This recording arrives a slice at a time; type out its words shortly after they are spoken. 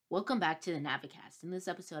Welcome back to the Navicast. In this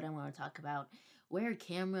episode, I want to talk about where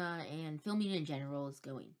camera and filming in general is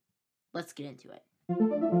going. Let's get into it.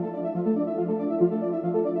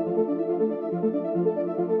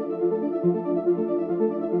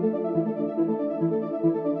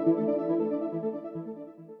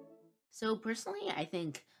 So, personally, I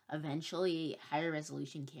think eventually higher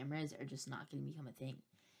resolution cameras are just not going to become a thing.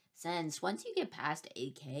 Since once you get past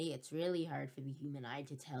 8K, it's really hard for the human eye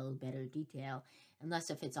to tell better detail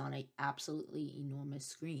unless if it's on an absolutely enormous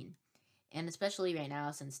screen. And especially right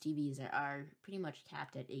now, since TVs are pretty much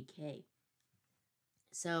capped at 8K.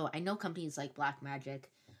 So I know companies like Blackmagic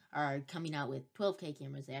are coming out with 12K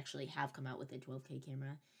cameras. They actually have come out with a 12K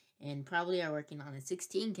camera and probably are working on a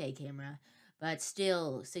 16K camera, but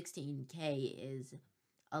still 16K is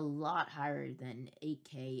a lot higher than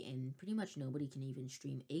 8K, and pretty much nobody can even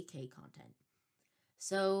stream 8K content.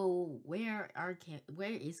 So where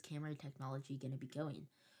is camera technology going to be going?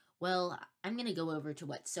 Well, I'm going to go over to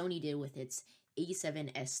what Sony did with its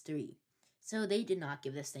A7S III. So they did not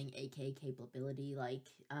give this thing 8K capability like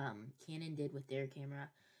Canon did with their camera.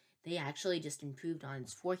 They actually just improved on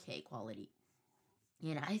its 4K quality.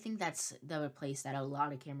 And I think that's the place that a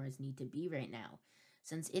lot of cameras need to be right now,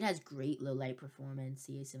 since it has great low light performance,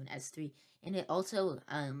 the A7S III, and it also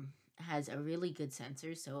has a really good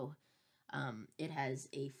sensor. So it has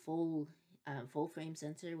a full frame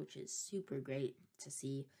sensor, which is super great to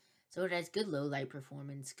see. So it has good low light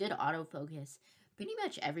performance, good autofocus, pretty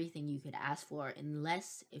much everything you could ask for,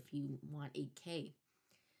 unless if you want 8K.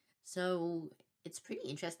 So it's pretty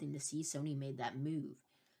interesting to see Sony made that move.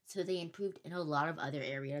 So they improved in a lot of other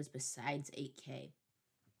areas besides 8K.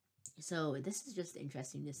 So this is just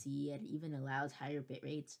interesting to see. It even allows higher bit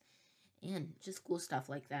rates and just cool stuff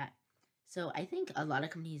like that. So I think a lot of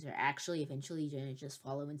companies are actually eventually going to just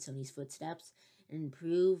follow in Sony's footsteps and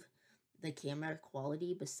improve the camera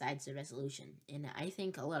quality besides the resolution. And I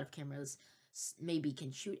think a lot of cameras maybe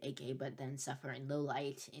can shoot 8K but then suffer in low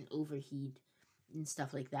light and overheat and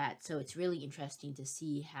stuff like that. So it's really interesting to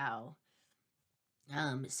see how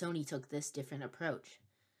Sony took this different approach.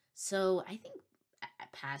 So I think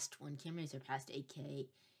past when cameras are past 8K,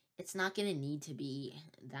 it's not going to need to be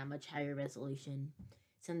that much higher resolution,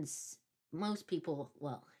 since most people,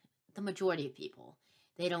 well, the majority of people,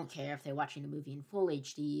 they don't care if they're watching a movie in full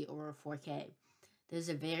HD or 4K. There's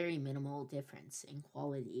a very minimal difference in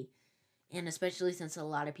quality, and especially since a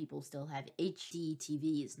lot of people still have HD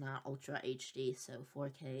TVs, not Ultra HD, so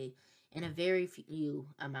 4K, and a very few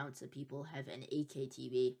amounts of people have an 8K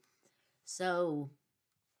TV. So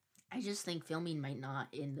I just think filming might not,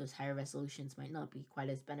 in those higher resolutions, might not be quite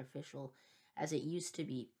as beneficial as it used to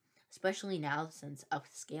be, especially now since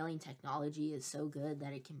upscaling technology is so good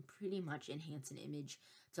that it can pretty much enhance an image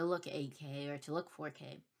to look 8K or to look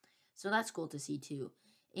 4K. So that's cool to see too.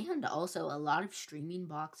 And also, a lot of streaming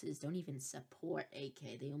boxes don't even support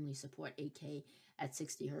 8K, they only support 8K at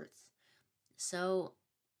 60 hertz. So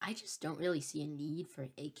I just don't really see a need for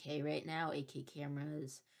 8K right now, 8K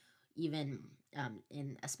cameras, even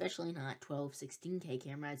and especially not 12, 16K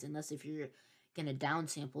cameras, unless if you're gonna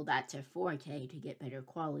downsample that to 4K to get better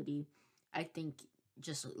quality. I think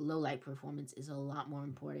just low light performance is a lot more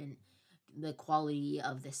important. The quality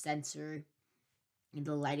of the sensor,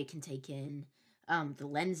 the light it can take in, the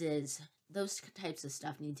lenses, those types of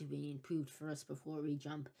stuff need to be improved first before we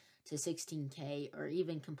jump to 16K or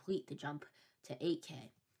even complete the jump to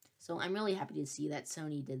 8K. So I'm really happy to see that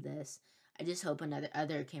Sony did this. I just hope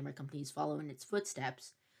other camera companies follow in its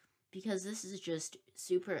footsteps, because this is just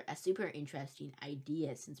a super interesting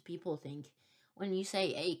idea, since people think when you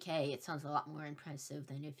say 8K it sounds a lot more impressive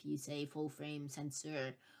than if you say full frame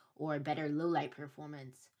sensor or better low light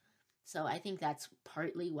performance. So I think that's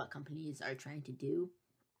partly what companies are trying to do.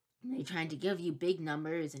 They're trying to give you big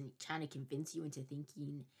numbers and trying to convince you into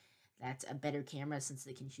thinking that's a better camera, since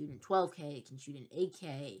they can shoot in 12K, it can shoot in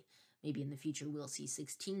 8K. Maybe in the future we'll see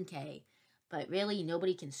 16K. But really,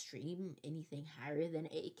 nobody can stream anything higher than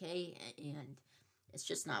 8K, and it's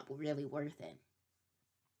just not really worth it.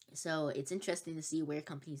 So it's interesting to see where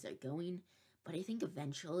companies are going, but I think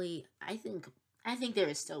eventually, I think there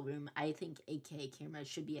is still room. I think 8K cameras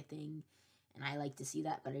should be a thing, and I like to see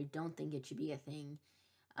that, but I don't think it should be a thing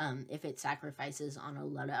if it sacrifices on a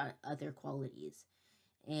lot of other qualities.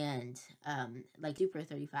 And like Super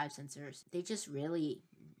 35 sensors, they just really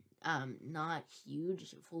not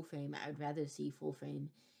huge full frame. I would rather see full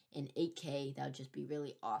frame in 8K. That would just be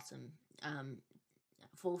really awesome.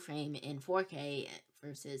 Full frame in 4K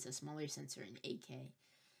versus a smaller sensor in 8K,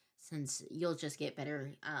 since you'll just get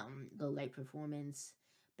better low light performance,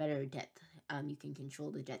 better depth. You can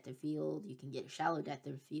control the depth of field. You can get shallow depth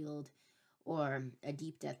of field, or a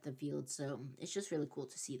deep depth of field. So it's just really cool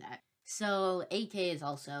to see that. So 8K is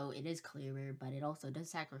also, it is clearer, but it also does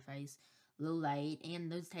sacrifice low light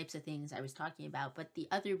and those types of things I was talking about. But the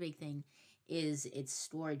other big thing is its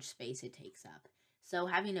storage space it takes up. So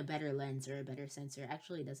having a better lens or a better sensor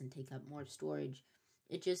actually doesn't take up more storage.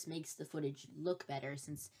 It just makes the footage look better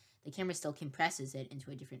since the camera still compresses it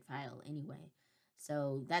into a different file anyway.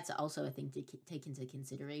 So that's also a thing to take into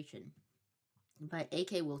consideration. But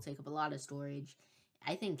 8K will take up a lot of storage.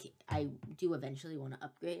 I think I do eventually want to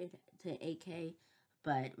upgrade to 8K,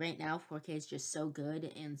 but right now 4K is just so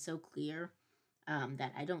good and so clear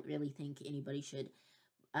that I don't really think anybody should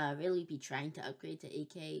really be trying to upgrade to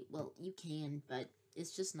 8K. Well, you can, but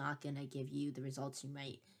it's just not going to give you the results you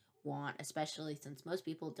might want, especially since most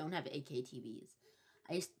people don't have 8K TVs.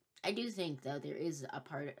 I, I do think, though, there is a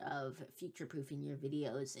part of future-proofing your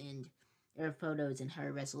videos and your photos in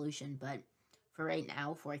higher resolution, but for right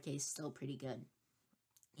now, 4K is still pretty good.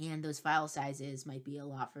 And those file sizes might be a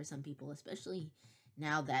lot for some people, especially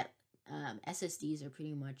now that SSDs are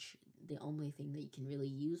pretty much the only thing that you can really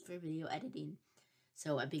use for video editing.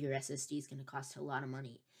 So a bigger SSD is going to cost a lot of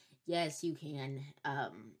money. Yes, you can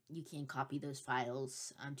copy those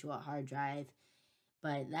files onto a hard drive,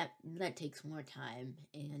 but that takes more time.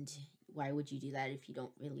 And why would you do that if you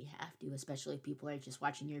don't really have to? Especially if people are just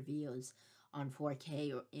watching your videos on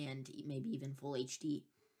 4K and maybe even full HD.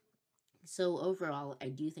 So overall, I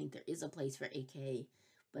do think there is a place for 8K,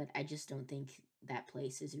 but I just don't think that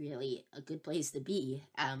place is really a good place to be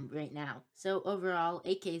right now. So overall,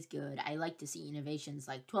 8K is good. I like to see innovations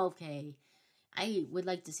like 12K. I would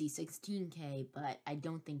like to see 16K, but I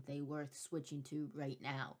don't think they worth switching to right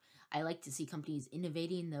now. I like to see companies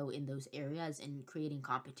innovating though in those areas and creating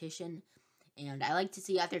competition. And I like to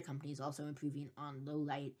see other companies also improving on low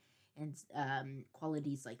light and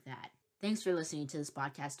qualities like that. Thanks for listening to this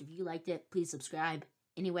podcast. If you liked it, please subscribe.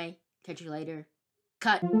 Anyway, catch you later.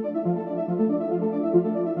 Cut.